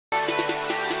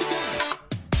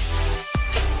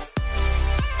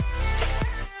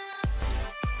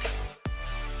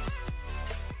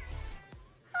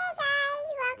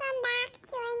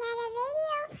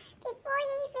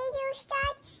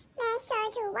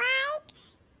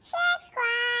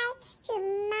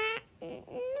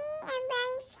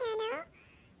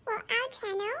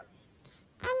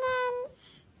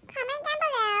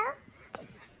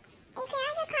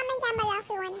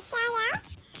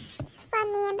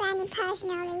Brownie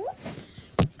personally.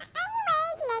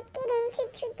 Anyways, let's get into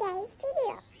today's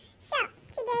video. So,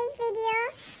 today's video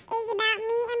is about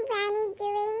me and Brownie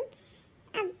doing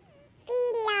a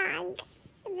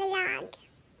vlog.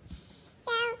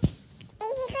 So,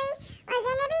 basically, we're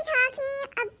going to be talking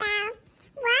about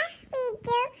what we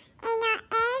do in our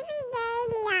everyday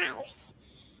lives.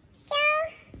 So,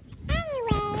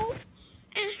 anyways,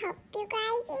 I hope you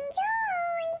guys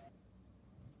enjoy.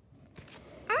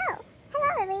 Oh, hello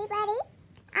everybody.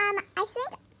 I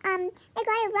think they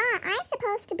got it wrong. I'm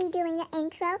supposed to be doing the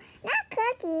intro, not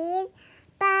cookies,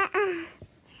 but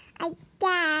I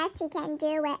guess we can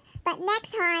do it. But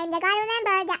next time, they gotta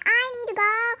remember that I need to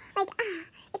go.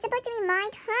 It's supposed to be my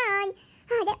turn.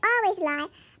 They always lie.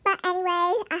 But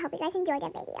anyways, I hope you guys enjoyed the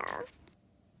video.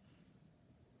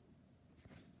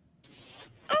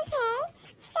 Okay,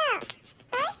 so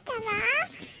first of all,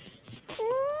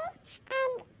 me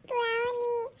and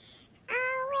Brownie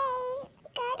always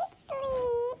go to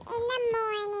sleep in the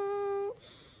morning.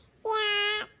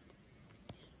 Yeah.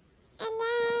 And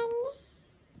then,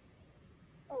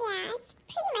 yeah, that's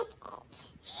pretty much it.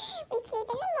 We sleep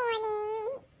in the morning,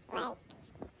 like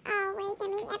always. I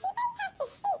mean, everybody has to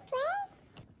sleep, right?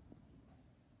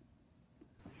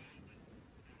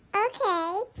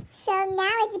 Okay, so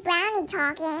now it's Brownie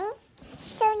talking.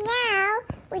 So now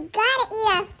we gotta eat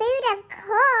our food, of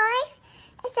course.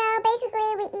 So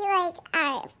basically we eat like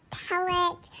our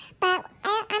pellets, but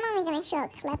I'm only gonna show a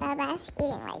clip of us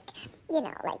eating like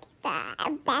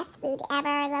the best food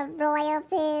ever, the royal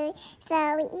food.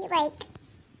 So we eat like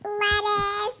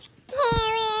lettuce,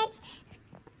 carrots,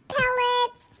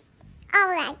 pellets, all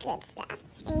that good stuff.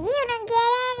 And you don't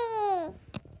get any.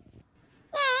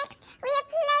 Next, we have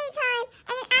playtime,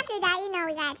 and then after that,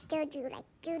 we gotta still do like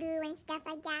doo-doo and stuff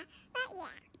like that. But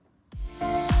yeah.